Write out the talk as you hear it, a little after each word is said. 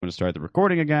to start the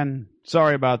recording again.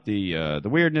 Sorry about the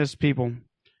weirdness, people.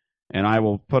 And I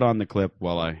will put on the clip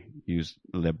while I use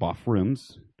the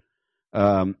bathrooms.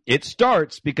 It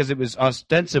starts because it was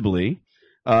ostensibly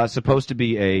supposed to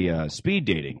be a speed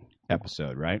dating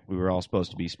episode, right? We were all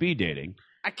supposed to be speed dating.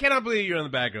 I cannot believe you're on the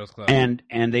Bad Girls Club. And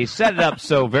they set it up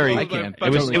so very.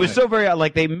 It was so very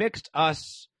like they mixed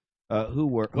us. Who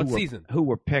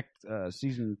were picked?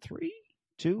 Season 3,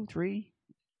 2, 3.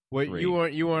 Wait, 3. you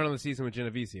weren't on the season with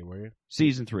Genovese, were you?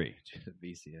 Season 3.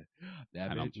 Genovese.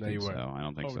 I don't think so. I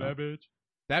don't think so. That bitch.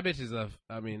 That bitch is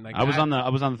I was on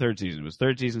the third season. It was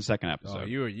third season, second episode. Oh,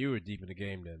 you were deep in the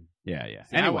game then. Yeah.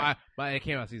 See, anyway, it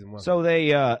came out season 1. So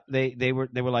they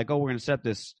were like, oh, we're going to set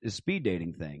this speed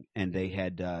dating thing, and they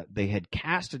had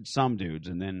casted some dudes,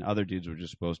 and then other dudes were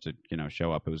just supposed to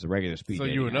show up. It was a regular speed. So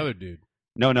dating you were another dude.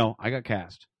 No, I got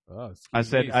cast. Oh, I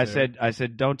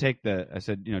said, don't take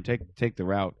take the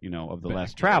route, of the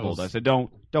less traveled. I said,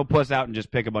 don't puss out and just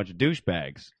pick a bunch of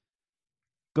douchebags.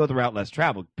 Go the route less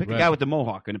traveled. Pick a guy with the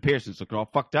mohawk and the piercings looking all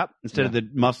fucked up instead of the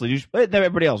muscly douche.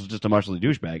 Everybody else was just a muscly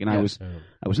douchebag, and I was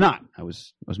not. I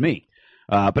was me.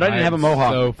 But I didn't have a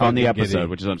mohawk on the episode,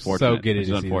 which is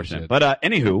unfortunate. But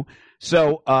anywho,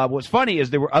 so what's funny is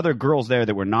there were other girls there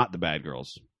that were not the bad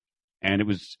girls.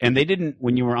 And they didn't,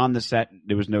 when you were on the set,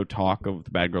 there was no talk of the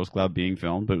Bad Girls Club being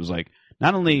filmed, but it was like,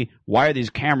 not only why are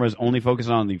these cameras only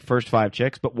focusing on the first 5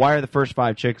 chicks, but why are the first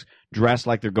 5 chicks dressed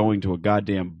like they're going to a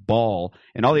goddamn ball,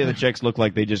 and all the other chicks look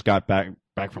like they just got back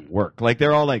from work. Like,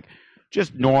 they're all like,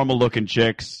 just normal looking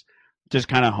chicks, just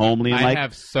kind of homely. I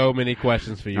have so many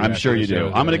questions for you. I'm sure you do.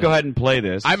 I'm going to go ahead and play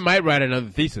this. I might write another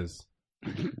thesis.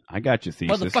 I got your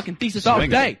thesis. Motherfucking thesis all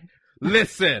day.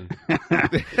 Listen. All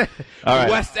right.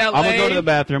 West LA. I'm gonna go to the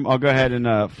bathroom. I'll go ahead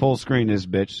and full screen this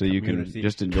bitch so you can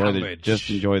just enjoy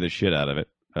the shit out of it.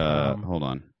 Hold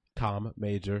on. Tom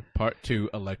Major, Part 2,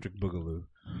 Electric Boogaloo.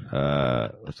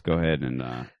 Let's go ahead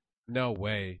and. No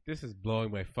way. This is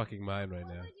blowing my fucking mind right now.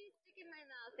 What would you stick in my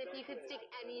mouth if you could stick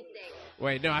anything?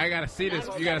 Wait, no, I gotta see this.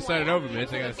 You gotta start it over,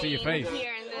 Mitch. I gotta see your face.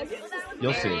 Here in this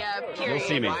You'll see. area, You'll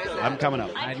see me. I'm coming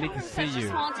up. I need to see such you. a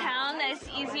small town that it's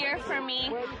easier for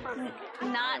me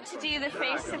not to do the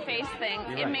face-to-face thing.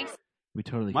 It makes We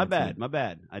totally. My bad.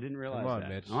 I didn't realize Come on, that.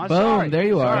 Mitch. Oh, Boom, sorry. there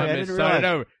you are. Sorry, I Mitch, didn't start it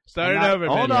realize. over. Start it over, Mitch.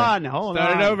 Hold on.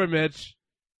 Start it over, Mitch.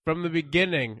 From the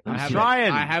beginning. I'm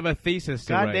trying. I have a thesis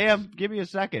to write. Goddamn, give me a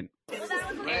second.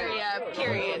 area,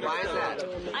 period. Why is that?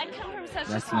 I come from such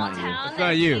That's a small not you. town That's that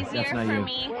not it's you. easier That's not for you.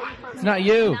 me It's not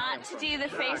you. not to do the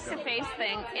face-to-face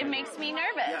thing. It makes me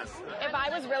nervous. If I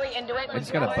was really into it, I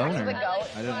just got a boner. the goat.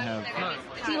 I don't have.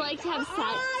 Do you like to have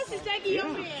sex?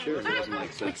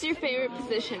 What's your favorite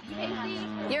position?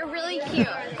 You're really cute.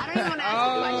 I don't even want to ask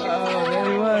Oh, you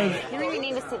there he was. questions. You don't even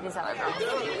need to see these other girls.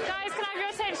 Guys, can I have your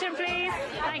attention, please?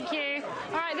 Thank you.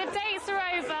 All right, the dates are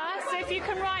over, so if you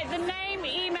can write the name,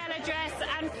 email address,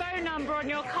 and phone number on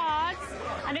your cards,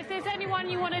 and if there's anyone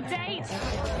you want to date,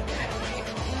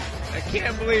 I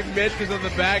can't believe Mitch is on the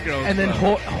Bad Girls. And then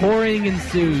Club. whoring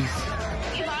ensues.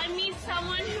 If I meet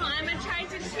someone who I'm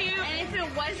attracted to, and if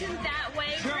it wasn't that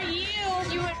way for you,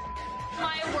 you would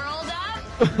my world up.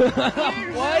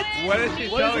 You'd What? ruin What is she me.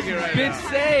 telling you right Bitch now?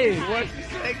 say. What is she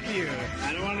saying to you?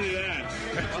 I don't want to do that.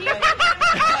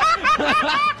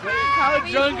 How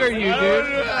drunk are you,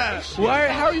 dude? Why?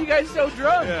 How are you guys so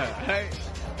drunk?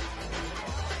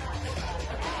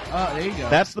 Oh, there you go.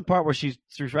 That's the part where she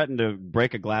threatened to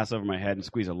break a glass over my head and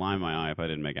squeeze a lime in my eye if I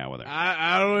didn't make out with her.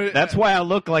 I don't. That's why I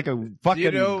look like a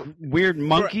fucking weird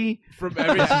monkey. From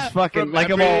every This is fucking from like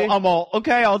every, I'm all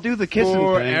okay. I'll do the kissing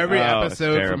for thing. every Oh, it's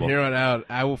episode from terrible. here on out.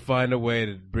 I will find a way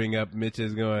to bring up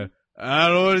Mitch's going. I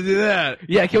don't want to do that.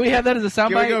 Yeah, can we have that as a Can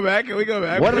we soundbite? go back? Can we go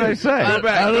back? What did I say? Go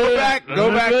back. Go back. Go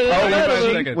back. Oh,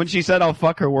 25 seconds. when she said I'll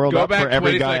fuck her world Go up back for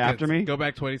every 20 guy seconds. after me. Go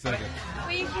back 20 seconds.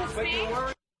 Will you kiss me?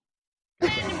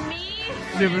 And me?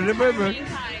 Remember. Being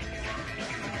tight.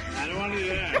 I don't want to do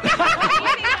that. You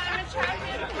think I'm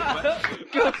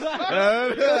attractive?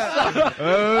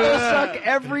 I'll suck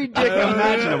every dick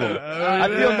imaginable. I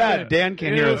feel bad. Dan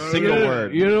can't hear a single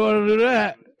word. You don't want to do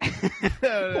that.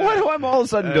 Why do I all of a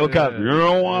sudden go cut? You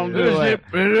don't want to do that.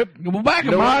 Well, back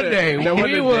in my day, no when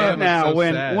wonder we were Dan was Now, so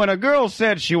when sad. when a girl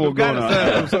said she will We've go got to set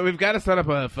to, up, so we've got to set up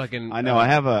a fucking. I know I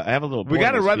have a little. We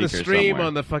got to portable run the speaker stream somewhere.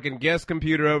 on the fucking guest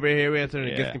computer over here. We have to turn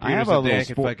the guest Yeah, computer I have so a Dan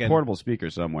little can fucking. portable speaker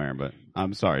somewhere, but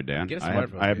I'm sorry, Dan. Get a I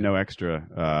have smartphone, no extra.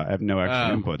 I have no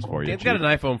extra inputs for you. Dan's got Chief.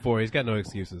 an iPhone 4. He's got no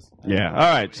excuses. Yeah. All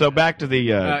right. So back to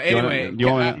the. Anyway, you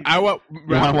want I want. you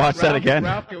wanna watch that again?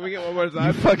 Ralph, can we get one more you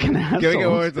time? fucking Can we get one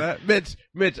more assholes. time?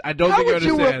 Mitch, I don't How think you would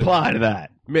you understand. reply to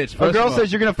that? Mitch, A first girl of all-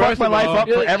 says you're gonna fuck first my of life all- up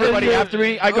for everybody after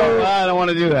me. I go, I don't want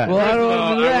to do that. Well, I First of don't all,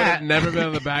 want to do I would that. have never been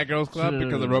in the Bad Girls Club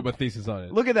because I wrote my thesis on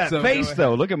it. Look at that So, face, go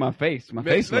though. Look at my face. My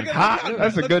Mitch, face look looks at- hot. look-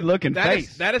 That's a look- good looking that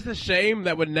face. that is the shame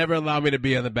that would never allow me to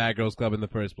be in the Bad Girls Club in the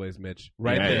first place, Mitch.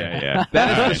 Right Yeah, there. yeah, yeah.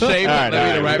 That is the shame All that right, led me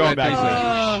all to right, write we're my going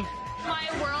back thesis.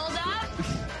 My world up.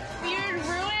 You'd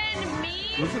ruin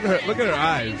me. Look at her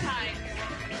eyes.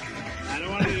 I don't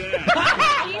want to do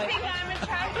that. You think I'm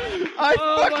attractive? I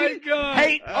Oh fucking my God.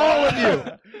 hate all of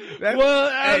you. Well,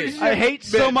 I hate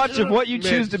so much of what you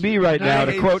choose to be right now,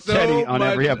 to quote Teddy on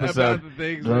every episode.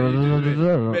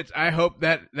 Mitch, I hope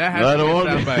that has I to be don't a want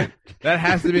to- soundbite. That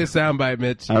has to be a soundbite,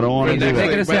 Mitch. I don't want to do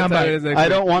Make it a that. soundbite. I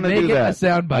don't want to Make do it a that.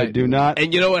 soundbite. I do not.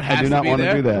 And you know what has I do not to be want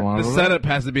there? to do that. The setup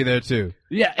has to be there too.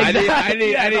 Yeah, I need-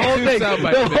 exactly. I need the whole two thing. sound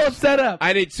bites, The whole Mitch. setup.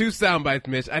 I need 2 sound bites,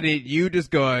 Mitch. I need you just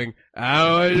going, I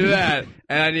don't want to do that.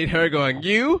 And I need her going,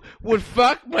 you would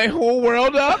fuck my whole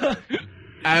world up?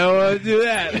 I don't want to do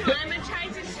that. I'm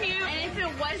attracted to, and if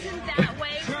it wasn't that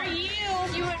way for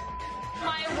you, you would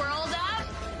my world up.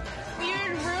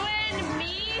 You'd ruin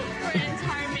me for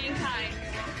entire mankind.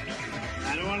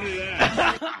 I don't want to do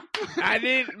that. I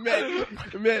need,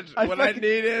 Mitch, what I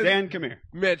need is, Dan, come here.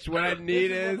 Mitch, what I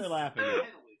need is, laughing at.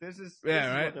 This is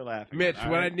right? what they're laughing Mitch, at,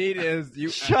 all what right? I need is you.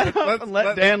 Shut up and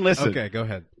let Dan listen. Okay, go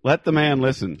ahead. Let the man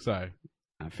listen. Sorry.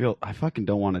 I fucking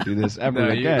don't want to do this ever No,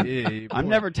 again. you I'm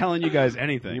never telling you guys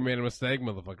anything. You made a mistake,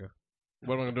 motherfucker.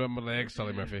 What am I gonna do with my legs,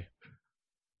 Sully Murphy?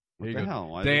 What Here the you go. hell?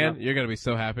 Why is it Dan, not- you're gonna be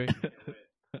so happy.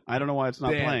 I don't know why it's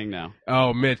not Dan. playing now.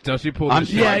 Oh, Mitch, don't you pull I'm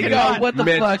this Yeah, shit. you go, what the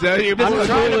Mitch, fuck? don't you pull I'm this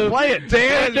trying to shit. play it.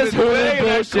 Dan Just has been Hulu sitting in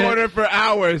that bullshit. corner for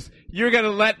hours. You're gonna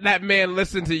let that man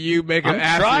listen to you make an I'm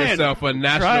ass trying. of yourself on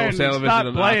national Trying. It's television not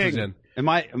on playing. Oxygen.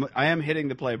 I am hitting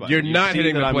the play button. You're You not see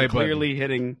hitting that the play I'm button. clearly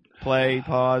hitting play,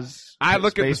 pause. I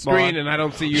look at the space bar. screen and I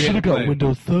don't see you hitting play.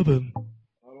 Windows 7.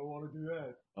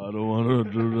 I don't want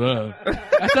to do that.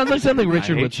 That sounds like something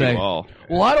Richard I would hate you say. all.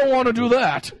 Well, I don't want to do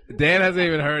that. Dan hasn't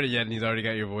even heard it yet, and he's already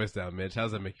got your voice down, Mitch. How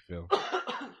does that make you feel?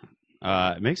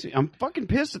 It makes me. I'm fucking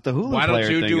pissed at the Hulu Why player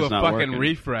don't you thing. do a It's not fucking working.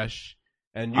 refresh?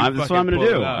 And you That's what fucking I'm going pull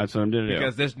to do. it up? That's what I'm going to do.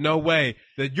 Because there's no way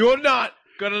that you're not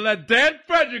gonna let Dan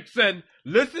Fredrickson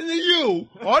listen to you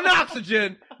on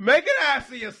Oxygen make an ass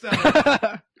of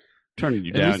yourself. Turning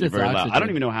you At down, least you're it's very loud. oxygen. I don't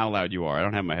even know how loud you are. I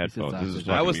don't have my headphones. This is oxygen.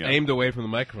 fucking I was me up. aimed away from the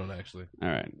microphone, actually. All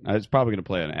right. I was probably going to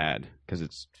play an ad because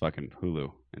it's fucking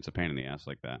Hulu. It's a pain in the ass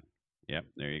like that. Yep,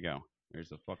 there you go. There's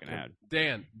the fucking ad.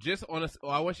 Dan, just on a,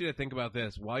 I want you to think about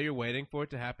this while you're waiting for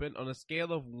it to happen. On a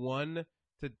scale of 1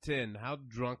 to 10, how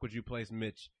drunk would you place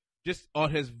Mitch just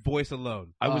on his voice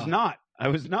alone? I was not.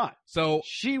 So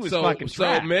She was so, fucking so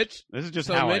trash. Mitch. This is just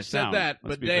so how Mitch I sound. said that,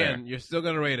 Let's but be Dan, fair. you're still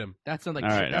gonna rate him. That sounds like All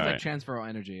right, that's all like right. transferal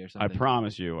energy or I something.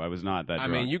 promise you, I was not that I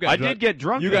drunk. mean, you got I drunk- did get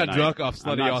drunk. you that got night. drunk off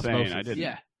I'm slutty not saying osmosis. I didn't.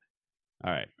 Yeah.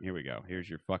 All right, here we go. Here's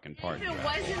your fucking part. If it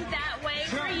wasn't that way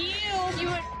for you, you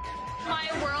would my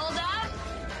world up.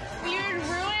 You'd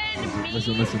ruin me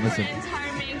Listen. for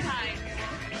entire mankind.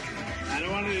 I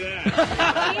don't want to do that. You think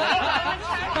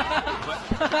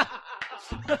I'm attractive?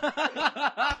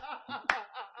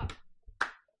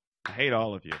 I hate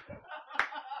all of you.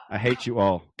 I hate you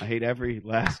all. I hate every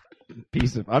last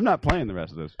piece of. I'm not playing the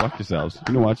rest of this. Fuck yourselves.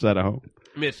 You can watch that at home.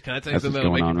 Mitch, can I tell you That's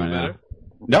something what's that'll make going you on feel right better? now.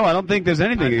 No, I don't think there's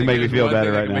anything that can make me feel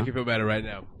better right now. Make you feel better right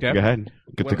now. Okay? Go ahead.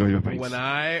 Get to go your face. When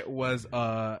I was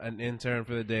an intern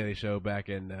for the Daily Show back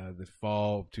in the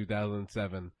fall of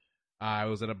 2007, I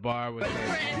was at a bar with. For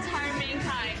entire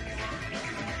mankind.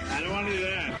 I don't want to do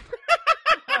that.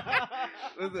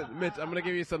 Listen, Mitch, I'm gonna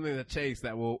give you something to chase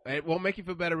that it won't make you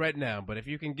feel better right now, but if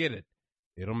you can get it,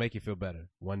 it'll make you feel better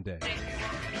one day.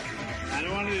 I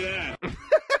don't want to do that.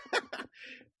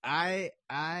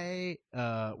 I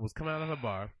was coming out of a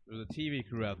bar. There was a TV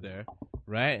crew out there,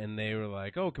 right? And they were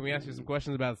like, "Oh, can we ask you some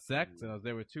questions about sex?" And I was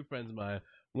there with 2 friends of mine.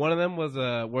 One of them was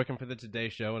working for the Today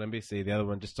Show on NBC. The other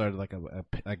one just started like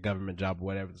a government job or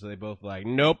whatever. So they both like,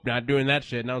 "Nope, not doing that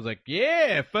shit." And I was like,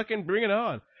 "Yeah, fucking bring it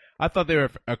on." I thought they were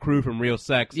a crew from Real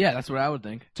Sex. Yeah, that's what I would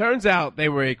think. Turns out they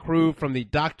were a crew from the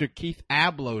Dr. Keith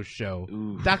Abloh show.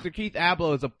 Ooh. Dr. Keith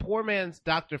Abloh is a poor man's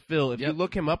Dr. Phil. If you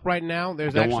look him up right now,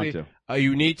 there's Don't actually want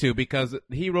you need to, because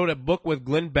he wrote a book with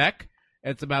Glenn Beck.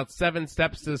 It's about 7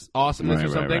 steps to awesomeness Right, or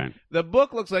something. right. The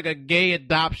book looks like a gay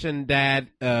adoption dad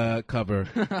cover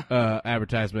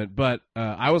advertisement, but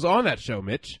I was on that show,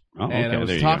 Mitch, Oh, and okay, I was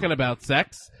there you talking go. about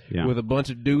sex Yeah. with a bunch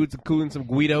of dudes, including some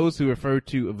Guidos who refer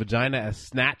to a vagina as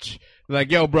snatch. They're like,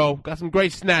 "Yo, bro, got some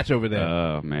great snatch over there."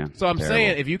 Oh man. So I'm Terrible.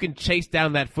 saying, if you can chase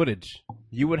down that footage,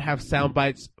 you would have sound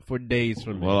bites for days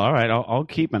from me. Well, all right. I'll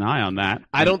keep an eye on that.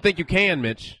 I don't think you can,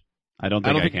 Mitch. I don't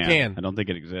think think you can. I don't think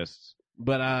it exists.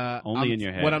 But Only in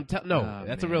your head. What I'm telling, no, Oh,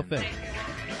 that's a man. real thing.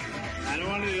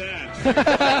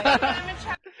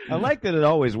 I like that it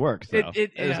always works, though.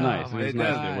 It- it's oh, nice. my It's nice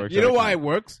that God. it works. You know every why time. it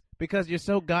works? Because you're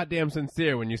so goddamn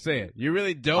sincere when you say it. You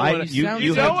really don't I- want to. you- You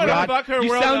you don't have want to got- fuck her You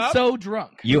world sound up. so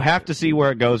drunk. You have to see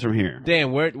where it goes from here.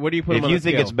 Dan, where do you put him If on you the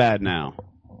think scale? it's bad now,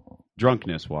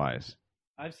 drunkenness wise,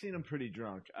 I've seen him pretty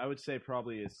drunk. I would say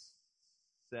probably a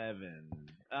 7,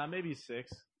 maybe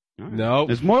 6. No,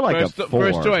 it's more like first, a 4.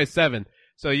 First choice 7.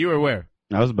 So you were where?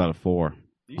 I was about a 4.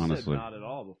 You Honestly. said not at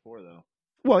all before, though.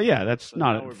 Well, yeah, that's So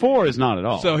now not we're 4 being- is not at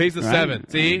all. So he's a right? 7.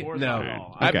 See, Four's no, not at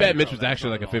all. I Okay. bet Mitch was No, that's actually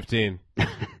not like a at all. 15.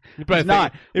 You probably It's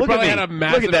not. He Look probably at had me. a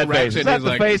massive Look at that face. erection. Is that He's the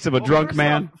like, face of a drunk first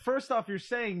man? First off, you're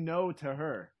saying no to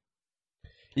her.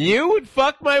 You would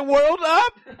fuck my world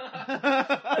up?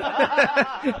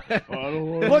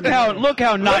 Look how not Look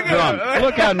at drunk. him.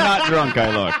 Look how not drunk I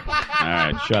look. All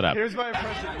right, shut up. Here's my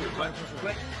impression.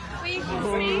 Will you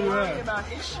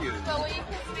kiss me? But will you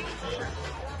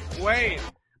kiss me? Wait.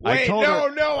 I Wait, told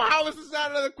her- no, how is this not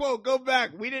another quote? Go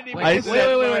back. We didn't even I get to said-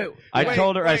 that wait. part. I Wait,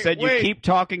 told her, I wait, said, wait. you keep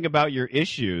talking about your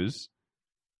issues.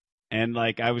 And,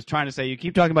 like, I was trying to say, you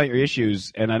keep talking about your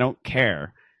issues, and I don't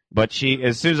care. But she,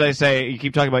 as soon as I say, you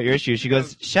keep talking about your issues, she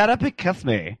goes, shut up and kiss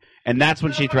me. And that's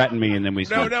when she threatened me, and then we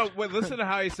No, split. wait, listen to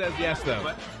how he says yes, though.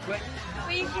 Will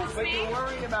you kiss me? But you're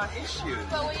worried about issues.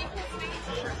 But will you kiss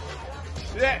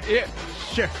me? Yeah,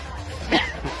 sure.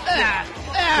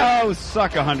 Oh,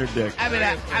 suck 100 dicks. I Look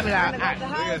at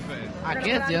his face. I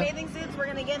guess, yeah. Bathing suits. We're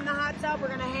gonna get in the hot tub. We're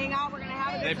gonna hang out. We're gonna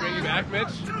have a They good bring you time. back,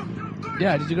 Mitch?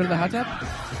 Yeah, did you go to the hot tub?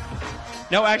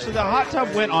 No, actually, the hot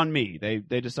tub went on me. They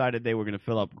decided they were going to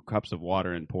fill up cups of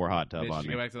water and pour hot tub Mitch, on did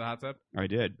me. you go back to the hot tub? I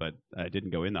did, but I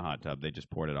didn't go in the hot tub. They just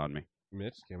poured it on me.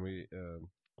 Mitch, can we...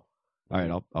 All right,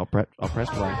 I'll press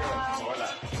play.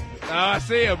 Oh, I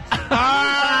see him. Oh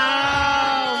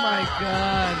my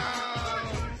god.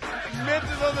 Mitch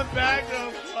is on the back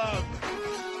of club.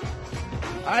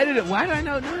 I didn't. Why did I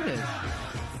not know this?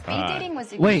 Speed dating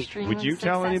was wait, extremely would you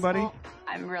tell successful. anybody?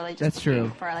 I'm really just That's looking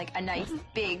true. for like a nice,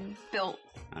 big, built,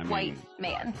 I mean- white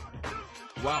man.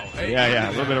 Wow. Hey, Yeah,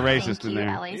 a little bit of racist Thank in you,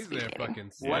 there. LA He's speed there dating.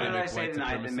 fucking... What did I white say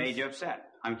tonight that supremacist. made you upset?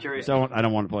 I'm curious. I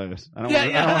don't want to play this. I don't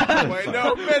Yeah, want Wait, to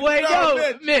no, Mitch, Wait, no, no,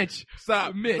 Mitch. Mitch.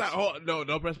 Stop. Mitch. Stop. Hold, no,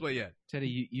 don't press play yet.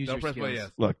 Teddy, use Don't your press skills. play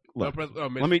yet. Look. Don't press... Oh,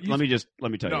 Mitch. Let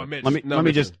me tell No, you. Mitch, let me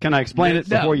Mitch. just. Can I explain it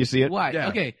No. before you see it? Why? Yeah.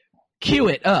 Okay. Cue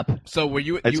it up. So were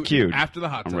you... It's you, cued. After the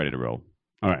hot tub. I'm ready to roll.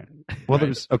 All right. Well, Right.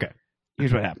 there's okay.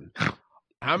 Here's what happened.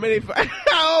 How many...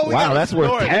 Oh, we Wow, gotta that's worth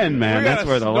snort. 10, man. We That's gotta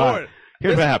worth a lot. snort.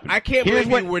 Here's This- what happened. I can't Here's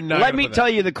believe what, we're not Let me for that. tell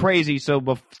you the crazy.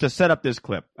 So to set up this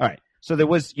clip. All right. So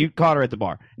you caught her at the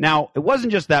bar. Now, it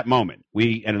wasn't just that moment.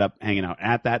 We ended up hanging out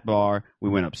at that bar. We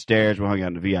went upstairs. We hung out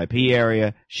in the VIP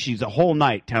area. She's a whole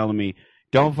night telling me,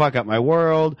 don't fuck up my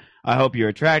world. I hope you're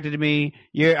attracted to me.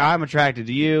 I'm attracted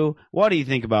to you. What do you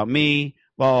think about me?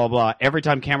 Blah, blah, blah. Every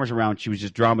time cameras around, she was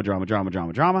just drama.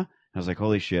 I was like,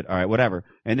 holy shit. All right, whatever.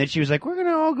 And then she was like, we're going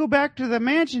to all go back to the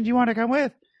mansion. Do you want to come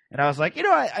with? And I was like,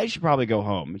 I should probably go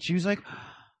home. And she was like,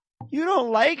 you don't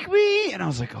like me? And I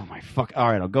was like, oh my fuck.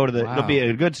 All right, I'll go to the, it'll be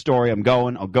a good story. I'm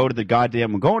going to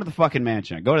the fucking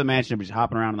mansion. I go to the mansion. I'm just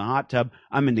hopping around in the hot tub.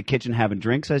 I'm in the kitchen having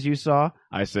drinks, as you saw.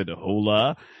 I said,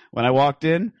 hola, when I walked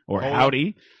in, or Hola.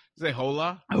 howdy. Say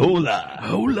hola.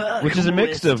 Hola. Which is a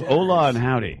mix of hola and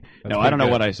howdy. That's No, I don't know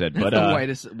pretty what good. I said, That's but, the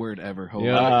whitest word ever. Hold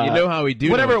You on. know how we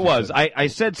do. whatever know it what you was. said. I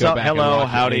said Go back and hello, watch it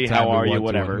howdy, anytime how we are want you, to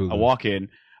whatever. on Hulu. I walk in.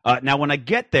 Now, when I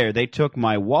get there, they took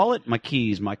my wallet, my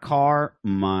keys, my car,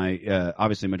 my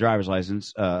obviously my driver's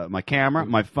license, my camera,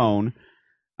 my phone.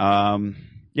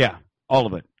 Yeah, all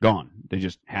of it gone. They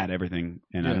just had everything,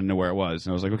 and I didn't know where it was.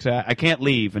 And I was like, okay, I can't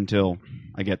leave until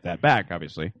I get that back,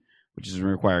 obviously, which is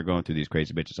require going through these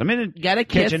crazy bitches. I'm in the Gotta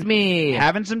kiss kitchen, me.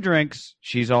 having some drinks.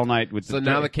 She's all night with So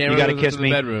now the camera You got to goes kiss into the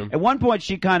me. bedroom. At one point,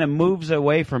 she kind of moves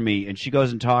away from me, and she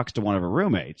goes and talks to one of her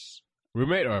roommates.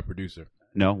 Roommate or a producer?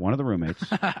 No, one of the roommates.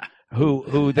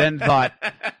 who then thought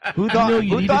No,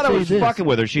 you need to I say was this. fucking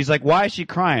with her. She's like, why is she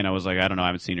crying? I was like, I don't know. I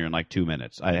haven't seen her in like 2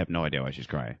 minutes. I have no idea why she's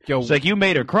crying. Yo, She's like, you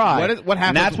made her cry. what happens-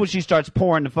 And that's when she starts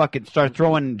pouring start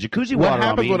throwing jacuzzi What water on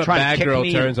happens me, when and a trying bad to kick girl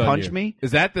me turns and on punch you? me.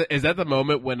 Is that the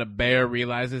moment when a bear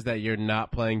realizes that you're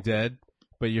not playing dead,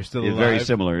 but you're still Yeah, alive? very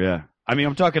similar, yeah. I mean,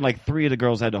 I'm talking like 3 of the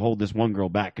girls had to hold this one girl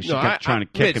back because she No, kept trying to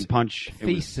kick Mitch, and punch. It was-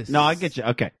 thesis. No, I get you.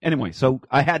 Okay. Anyway, so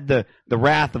I had the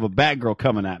wrath of a bad girl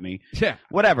coming at me. Yeah.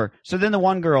 Whatever. So then the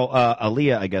one girl,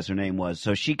 Aaliyah, I guess her name was,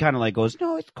 so she kind of like goes,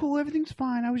 no, it's cool. Everything's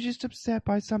fine. I was just upset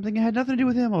by something. It had nothing to do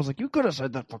with him. I was like, you could have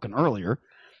said that fucking earlier.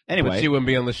 Anyway, but she wouldn't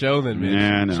be on the show then, Mitch.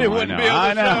 No, she wouldn't be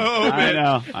on the show,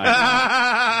 Mitch.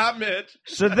 I know. Mitch.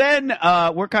 So then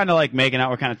we're kind of like making out,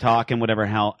 we're kind of talking, whatever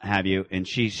have you, and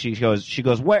she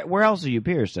goes, where else are you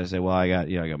pierced? I said, well, I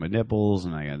got my nipples,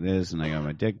 and I got this, and I got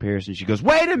my dick pierced, and she goes,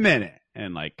 wait a minute,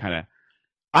 and like kind of,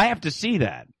 I have to see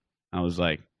that. I was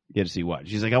like, you have to see what?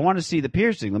 She's like, I want to see the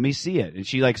piercing. Let me see it. And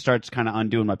she like starts kind of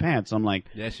undoing my pants. I'm like,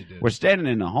 yes, you did. We're standing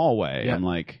in the hallway. Yeah. I'm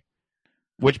like,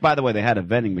 which by the way, they had a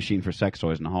vending machine for sex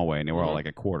toys in the hallway, and they were all like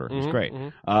a quarter. It was great.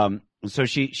 So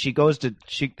she goes to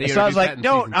So I was like,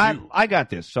 no, I got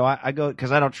this. So I go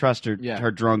because I don't trust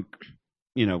her drunk,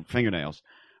 fingernails.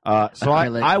 So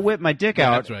I whip my dick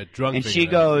out, that's right. Drunk and she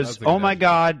goes, "Oh my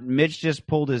God, Mitch just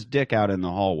pulled his dick out in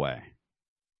the hallway."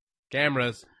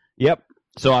 Cameras. Yep.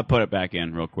 So I put it back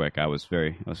in real quick. I was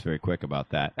very quick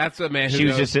about that. That's what man. She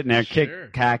was just sitting there,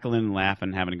 cackling,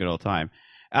 laughing, having a good old time.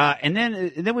 And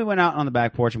then we went out on the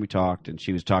back porch and we talked, and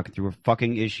she was talking through her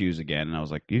fucking issues again. And I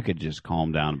was like, you could just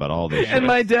calm down about all this. And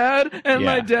my dad.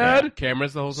 Yeah.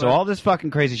 Cameras the whole time. So all this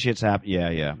fucking crazy shit's happened.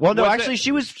 Yeah. Well, no, actually,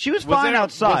 she was fine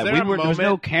outside. There was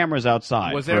no cameras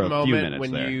outside. Was there for a few moment minutes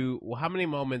when there. how many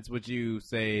moments would you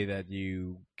say that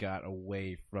you got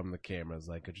away from the cameras,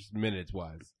 like just minutes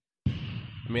wise?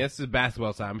 I mean, this is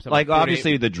basketball time. Like,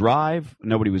 obviously, the drive,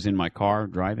 nobody was in my car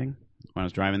driving. When I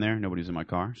was driving there, nobody was in my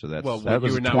car. So that was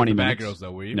you were not 20 with the minutes. bad girls,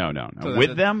 though, were you? No. So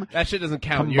with them, that shit doesn't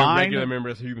count. Combined, You're a regular member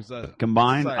of human society.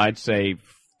 Combined, I'd say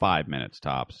 5 minutes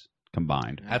tops.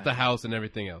 Combined. At the house and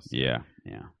everything else. Yeah.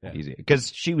 Easy. Because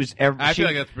she was... I feel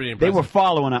like that's pretty impressive. They were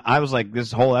following... I was like,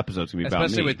 this whole episode's going to be about me.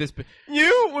 Especially with this...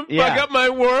 You fuck up my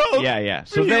world! Yeah.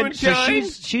 So then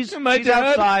she's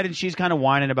outside, and she's kind of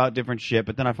whining about different shit,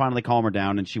 but then I finally calm her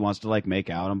down, and she wants to, like, make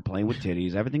out. I'm playing with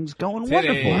titties. Everything's going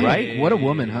wonderful, right? What a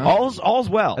woman, huh? All's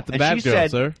well. That's a bad girl,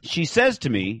 sir. She says to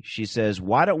me,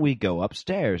 why don't we go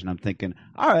upstairs? And I'm thinking,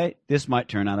 all right, this might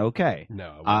turn out okay.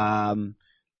 No.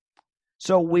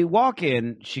 So we walk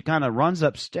in, she kind of runs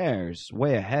upstairs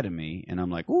way ahead of me, and I'm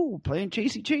like, ooh, playing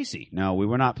chasey. No, we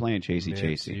were not playing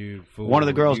chasey. One of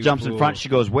the girls jumps in front, she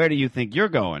goes, where do you think you're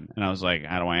going? And I was like,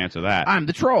 how do I answer that? I'm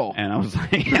the troll. And I was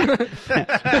like,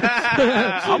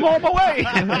 I'm on my way.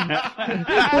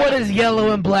 What is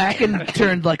yellow and black and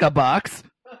turned like a box?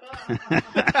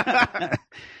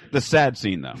 The sad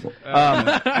scene, though.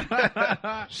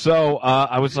 So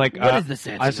I was like, what is the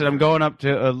sad scene? I said, I'm going up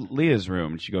to Leah's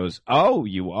room. And she goes, oh,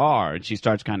 you are? And she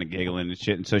starts kind of giggling and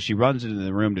shit. And so she runs into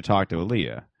the room to talk to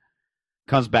Aaliyah.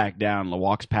 Comes back down,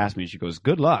 walks past me, and she goes,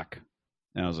 good luck.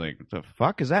 And I was like, what the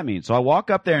fuck does that mean? So I walk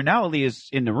up there, and now Aaliyah's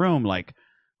in the room, like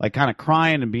kind of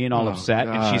crying and being all upset.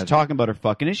 God. And she's talking about her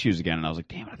fucking issues again. And I was like,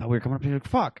 damn, I thought we were coming up here to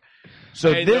fuck.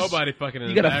 So nobody fucking.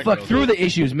 You gotta fuck through the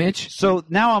issues, Mitch. So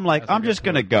now I'm like, I'm just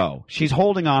gonna go. She's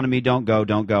holding on to me. Don't go.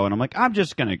 And I'm like, I'm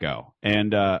just gonna go.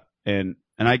 And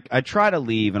I try to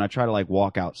leave, and I try to like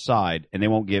walk outside, and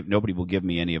nobody will give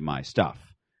me any of my stuff.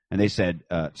 And they said,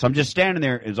 so I'm just standing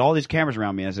there. There's all these cameras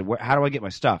around me. I said, how do I get my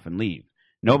stuff and leave?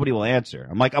 Nobody will answer.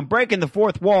 I'm like, I'm breaking the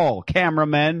fourth wall,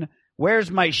 cameraman.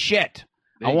 Where's my shit?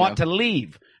 I want to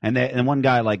leave. And one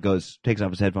guy like takes off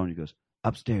his headphone. And he goes,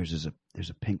 upstairs there's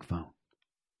a pink phone.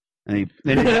 And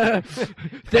I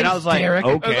was like, Derek.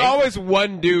 okay. There's always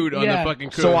one dude on the fucking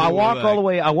crew. So I walk all the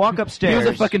way. I walk upstairs. He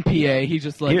was a fucking PA. He's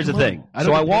just like, here's the thing.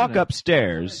 So I walk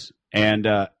upstairs, and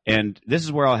this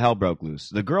is where all hell broke loose.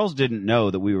 The girls didn't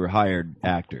know that we were hired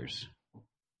actors.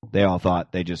 They all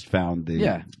thought they just found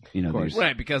the these.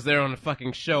 Right, because they're on a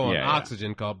fucking show on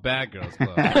Oxygen called Bad Girls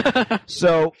Club.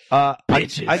 So I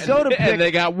go to and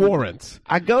they got warrants.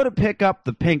 I go to pick up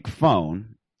the pink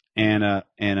phone, and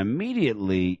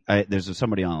immediately there's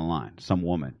somebody on the line, some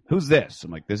woman. Who's this?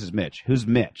 I'm like, this is Mitch. Who's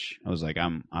Mitch? I was like,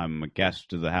 I'm a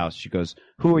guest of the house. She goes,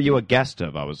 who are you a guest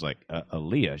of? I was like,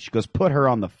 Aaliyah. She goes, put her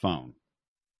on the phone.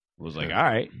 I was like, all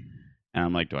right. And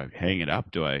I'm like, do I hang it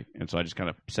up? And so I just kind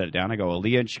of set it down. I go,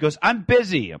 Aaliyah. And she goes, I'm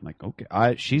busy. I'm like,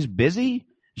 okay. She's busy?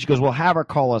 She goes, well, have her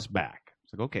call us back.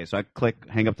 It's like, okay. So I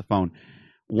hang up the phone.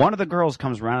 One of the girls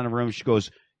comes around in the room. She goes,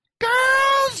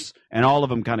 girls! And all of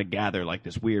them kind of gather like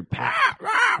this weird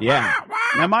yeah.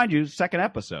 Now, mind you, second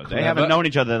episode. They haven't known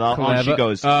each other that long. She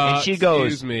goes,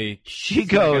 excuse me. She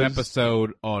goes, second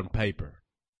episode on paper.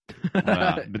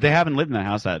 But they haven't lived in the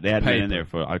house. They hadn't been in there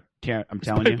for. I'm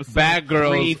telling you, bad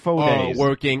girls 3-4 are days.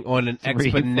 working on an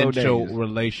exponential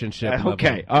relationship.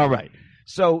 Okay, all right.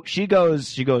 So she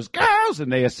goes, girls,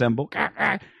 and they assemble,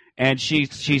 and she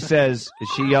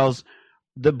yells,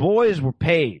 the boys were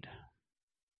paid.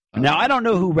 Now I don't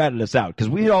know who ratted us out because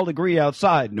we all agree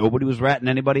outside nobody was ratting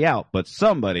anybody out, but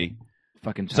somebody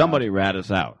ratted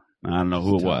us out. I don't know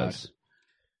who it was.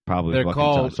 Probably They're fucking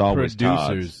called it's always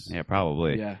producers. Todd's. Yeah,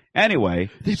 probably. Yeah. Anyway,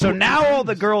 so now all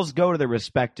the girls go to their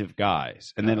respective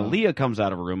guys, and then Aaliyah comes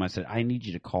out of a room. I said, I need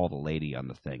you to call the lady on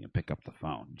the thing and pick up the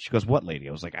phone. She goes, what lady?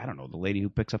 I was like, I don't know, the lady who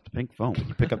picks up the pink phone.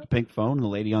 You pick up the pink phone and the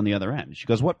lady on the other end. She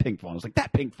goes, what pink phone? I was like,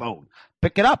 that pink phone.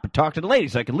 Pick it up and talk to the lady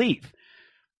so I can leave.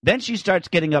 Then she starts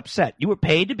getting upset. You were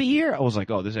paid to be here? I was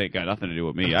like, oh, this ain't got nothing to do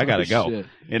with me. I got to go. Shit.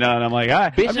 You know, and I'm like,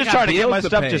 I'm Bitch, I just got trying to get my bills to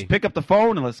stuff. pay. Just pick up the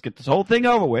phone and let's get this whole thing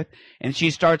over with. And she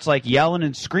starts like yelling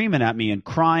and screaming at me and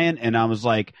crying. And I was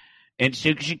like, and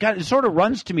she sort of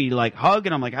runs to me like hug.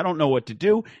 And I'm like, I don't know what to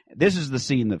do. This is the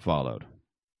scene that followed.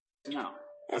 No.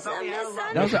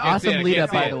 That was an awesome lead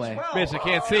up, by the way. Mitch, I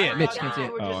can't see it. Mitch can't see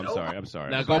it. Oh, I'm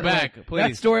sorry. Now go back, That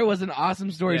please. story was an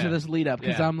awesome story Yeah. to this lead up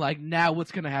because Yeah. I'm like, now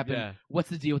what's gonna happen? Yeah. What's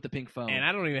the deal with the pink phone? And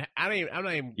I'm not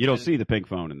even. You don't see the pink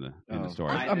phone in the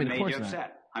story. I mean, of course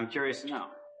not. I'm curious to know.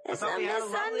 I thought we had a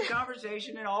lovely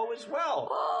conversation and all was well.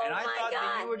 Oh, and I my thought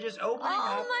that God. you were just opening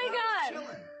Oh my God.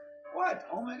 What?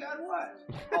 Oh my God, what?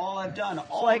 All I've done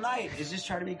all night is just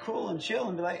try to be cool and chill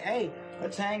and be like, hey,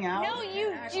 let's hang out. No,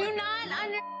 you do not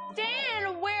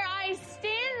understand where I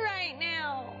stand right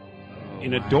now.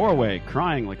 In a doorway,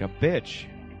 crying like a bitch.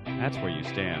 That's where you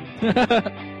stand.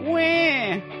 Wah!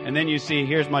 And then you see,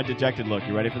 here's my dejected look.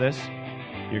 You ready for this?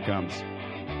 Here comes.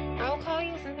 I'll call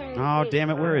you sometime. Oh, damn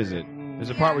it, where is it? There's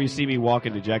a part where you see me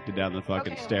walking dejected down the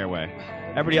fucking stairway.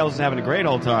 Everybody else is having a great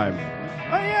old time.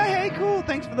 Oh, yeah, hey, cool.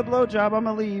 Thanks for the blowjob. I'm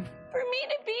gonna leave. For me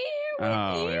to be here with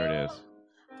Oh, you. there it is.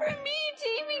 For me to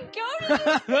even go to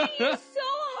this thing is so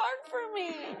hard for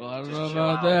me. Well, I don't know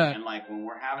about that. And like when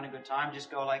we're having a good time,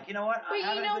 just go like, you know what? But you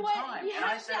know what? You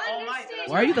have to understand.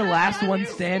 Why are you the last one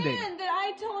Understand standing? that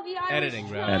I told you I Editing,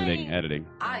 was bro. trying. Editing.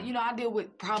 I deal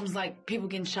with problems like people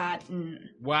getting shot and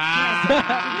Wow.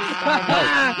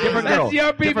 Different girl. That's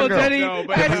your people, Different girl. Teddy. No,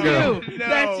 but That's no. you.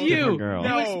 That's you. Different girl.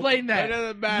 You explain that. It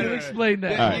doesn't matter. You explain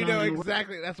that. All right. You know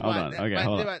exactly. That's Hold why. on. Okay,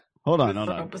 hold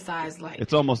on. besides like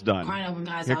It's almost done. crying over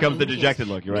guys. Here out comes there, the who dejected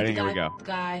cares? look. You ready? Meet the Here we guy, go. the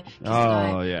guy, kiss the Oh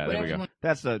guy, yeah, there whatever we you go. want.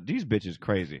 That's these bitches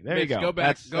crazy. There you Mitch, go. Go back.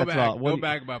 That's Go all. What do you-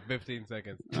 back about 15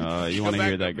 seconds. You want to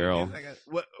hear that girl?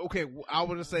 What, okay, I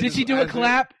want to say. Did this she do a as you-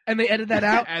 clap and they edit that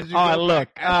out? As you Oh, go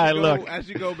look. back, as you go- Look. As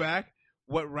you go back,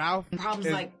 what Ralph Problems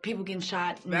is, like people getting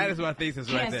shot. And that is my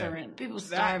thesis right cancer there. and people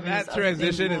starving. that There's other things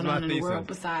transition going is my on in the world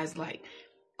thesis. besides like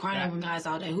crying over guys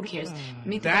all day. Who cares?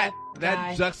 Meet the That guy, that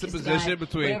guy, juxtaposition kiss the guy,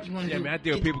 between whatever you wanna do, I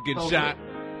deal with get people getting over shot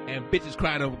it. and bitches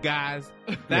crying over guys.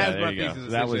 Yeah, That's there my you go.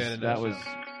 thesis. That essentially, in a was.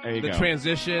 nutshell. There you the go.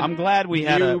 transition. I'm glad we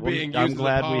had you being used as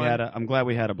a pawn. I'm glad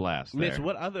we had a blast. Mitch, there.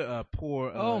 what other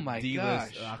poor Oh my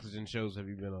D-list gosh. Oxygen shows have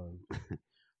you been on?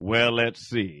 Well, let's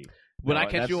see. Would No, I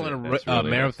catch that's you it. on That's a really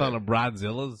marathon that's of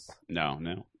Broadzillas? No.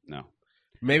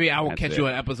 Maybe I will That's catch it. you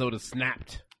on an episode of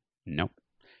Snapped. Nope.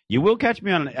 You will catch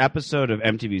me on an episode of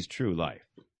MTV's True Life.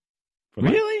 For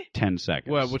like Really? 10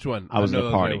 seconds. Well, which one? I was know at a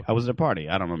those party. two. I was at a party.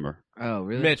 I don't remember. Oh,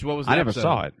 really? Mitch, what was the I never episode?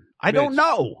 saw it. I don't Mitch.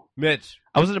 know. Mitch,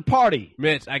 I was at a party.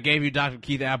 Mitch, I gave you Dr.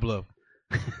 Keith Abloh.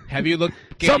 Have you looked?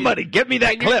 Somebody give me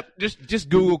that Can you- clip. Just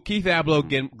Google Keith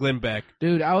Abloh, Glenn Beck.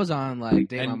 Dude, I was on like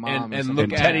Date And- My Mom and or something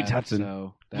look like at Teddy that, Tutson.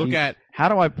 So Look at How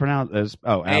do I pronounce this?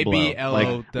 Oh, Abloh.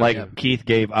 A-B-L-O-W. Like Keith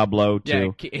gave Abloh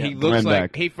to he looks Glenn like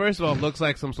Beck. he first of all looks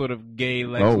like some sort of gay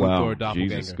Lex Oh, Luthor wow.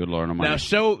 doppelganger. Jesus, good Lord Now almighty.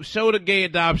 show the gay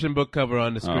adoption book cover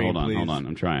on the screen, please. Hold on.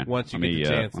 I'm trying. Once you Let get me, the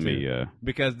chance let me,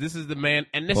 because this is the man,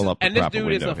 and this pull is up the and this proper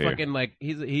dude is a window here. fucking like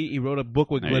he wrote a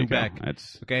book with there Glenn you go. Beck.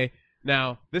 That's Okay,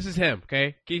 now this is him.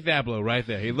 Okay, Keith Abloh right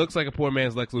there. He looks like a poor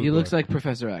man's Lex Luthor. he looks like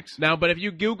Professor X. now, but if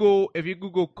you Google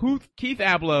Keith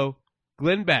Abloh,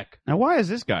 Glenn Beck, now. Why is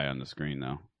this guy on the screen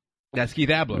though? that's Keith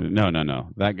Abloh. No.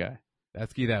 That guy.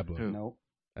 That's Keith Abloh. Who? Nope.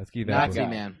 That's Keith Nazi Abloh.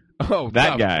 man. Oh, That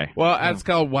tough. guy. Well, that's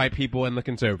called white people and the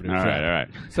conservatives. All right.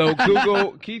 So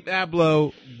Google Keith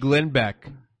Abloh, Glenn Beck,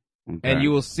 Okay. and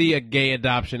you will see a gay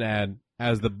adoption ad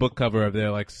as the book cover of their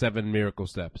like 7 miracle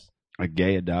steps. a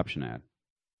gay adoption ad.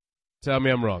 Tell me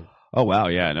I'm wrong. Oh wow,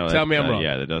 yeah, no. Tell me I'm wrong.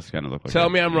 Yeah, that does kind of look like. Tell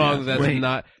that. me I'm wrong. Yeah. That's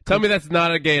not. Tell me that's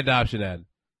not a gay adoption ad.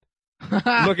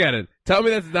 Look at it. Tell me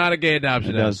that's not a gay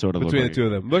adoption It ad. does sort of look between like the two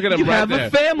of them. Look at them You right have there.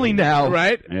 a family now.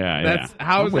 Right? Yeah, That's yeah.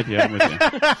 how I'm is with you. I'm with you.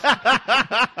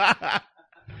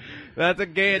 That's a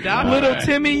gay adoption. Little Right.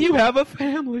 Timmy, you have a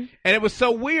family. And it was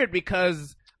so weird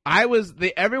because I was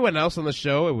everyone else on the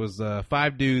show. It was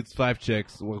 5 dudes, 5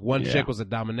 chicks. One Yeah. chick was a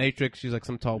dominatrix. She's like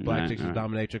some tall black Right, chick. She's a right.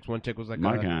 dominatrix. One chick was like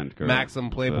My a kind of girl. Maxim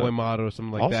Playboy model or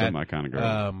something like also that. my kind of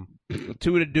girl.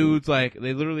 2 of the dudes, like,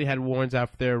 they literally had warrants out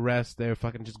for their arrest. They were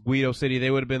fucking just Guido City.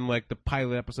 They would have been like the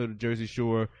pilot episode of Jersey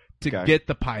Shore to Okay. get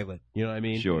the pilot. You know what I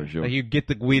mean? Sure. Like, you get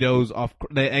the Guidos off.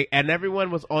 And everyone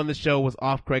was on the show was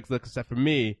off Craigslist except for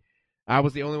me. I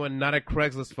was the only one not a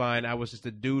Craigslist find. I was just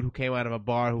a dude who came out of a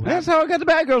bar who. That's how I got the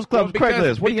Bad Girls Club.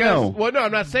 Craigslist. What do you know? Well, no,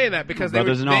 I'm not saying that because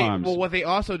Brothers in Arms. Well, what they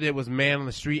also did was man on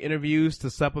the street interviews to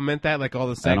supplement that, like all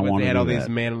the I don't segments. wanna They had do all that. these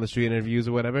man on the street interviews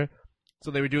or whatever.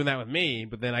 So they were doing that with me,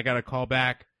 but then I got a call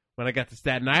back when I got to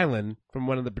Staten Island from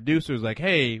one of the producers, like,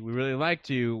 "Hey, we really liked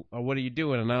you. What are you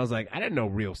doing?" And I was like, "I didn't know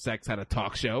Real Sex had a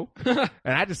talk show," and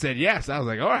I just said yes. I was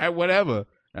like, "All right, whatever."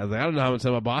 I was like, "I don't know how to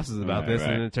tell my bosses about this,"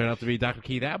 and it turned out to be Dr.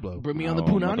 Keith Abloh. Bring me on the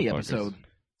Punani episode.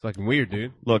 It's fucking weird,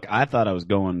 dude. Look, I thought I was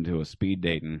going to a speed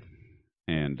dating,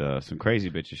 and some crazy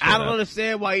bitches showed I don't up.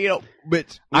 understand why you don't,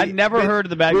 bitch. I never heard of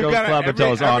the Bad Girls Club until I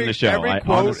was on the show. I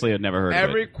honestly had never heard of it.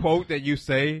 Every quote that you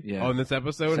say on this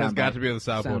episode has got to be on the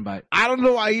soundboard. Soundbite. I don't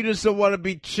know why you just don't want to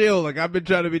be chill. Like, I've been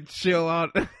trying to be chill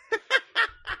on.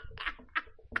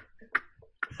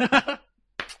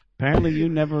 Apparently, you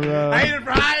never. Hated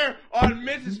for hire on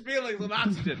Mitch's feelings of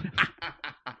oxygen.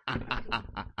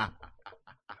 I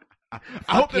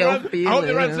hope they run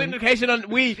syndication on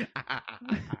weed.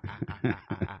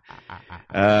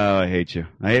 Oh, I hate you.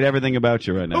 I hate everything about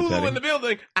you right now, Hulu Teddy. in the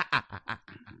building.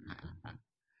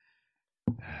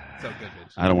 So good,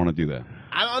 bitch. I don't want to do that.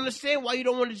 I don't understand why you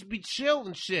don't want to just be chill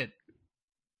and shit.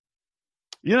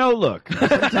 You know, look.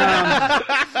 Sometimes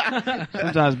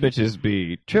bitches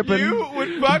be tripping. You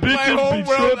would fuck my Bitches whole be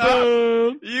world up.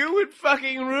 tripping. You would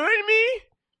fucking ruin me?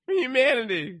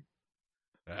 Humanity.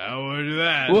 I wouldn't do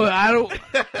that. Well, I don't.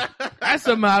 That's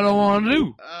something I don't want to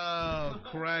do. Oh,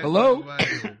 Christ. Hello?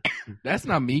 Almighty. That's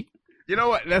not me. You know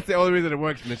what? That's the only reason it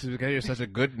works, Mitch, is because you're such a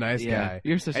good, nice Yeah, guy.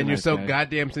 you're such a and you're nice so guy.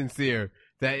 goddamn sincere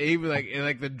that even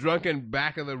like the drunken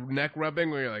back of the neck rubbing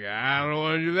where you're like, I don't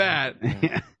want to do that.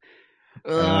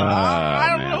 I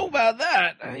don't man. know about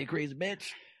that. You crazy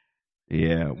bitch.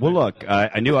 Yeah. Well, look,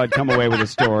 I knew I'd come away with a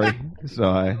story, so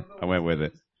I went with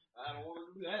it. I don't want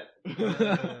to do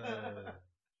that.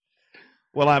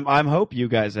 Well, I'm hope you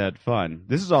guys had fun.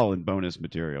 This is all in bonus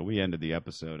material. We ended the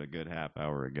episode a good half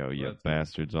hour ago, you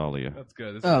bastards, all of you. That's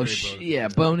good. This is Oh, great bonus. yeah,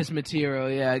 bonus material.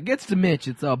 Yeah, it gets to Mitch.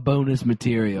 It's all bonus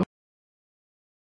material.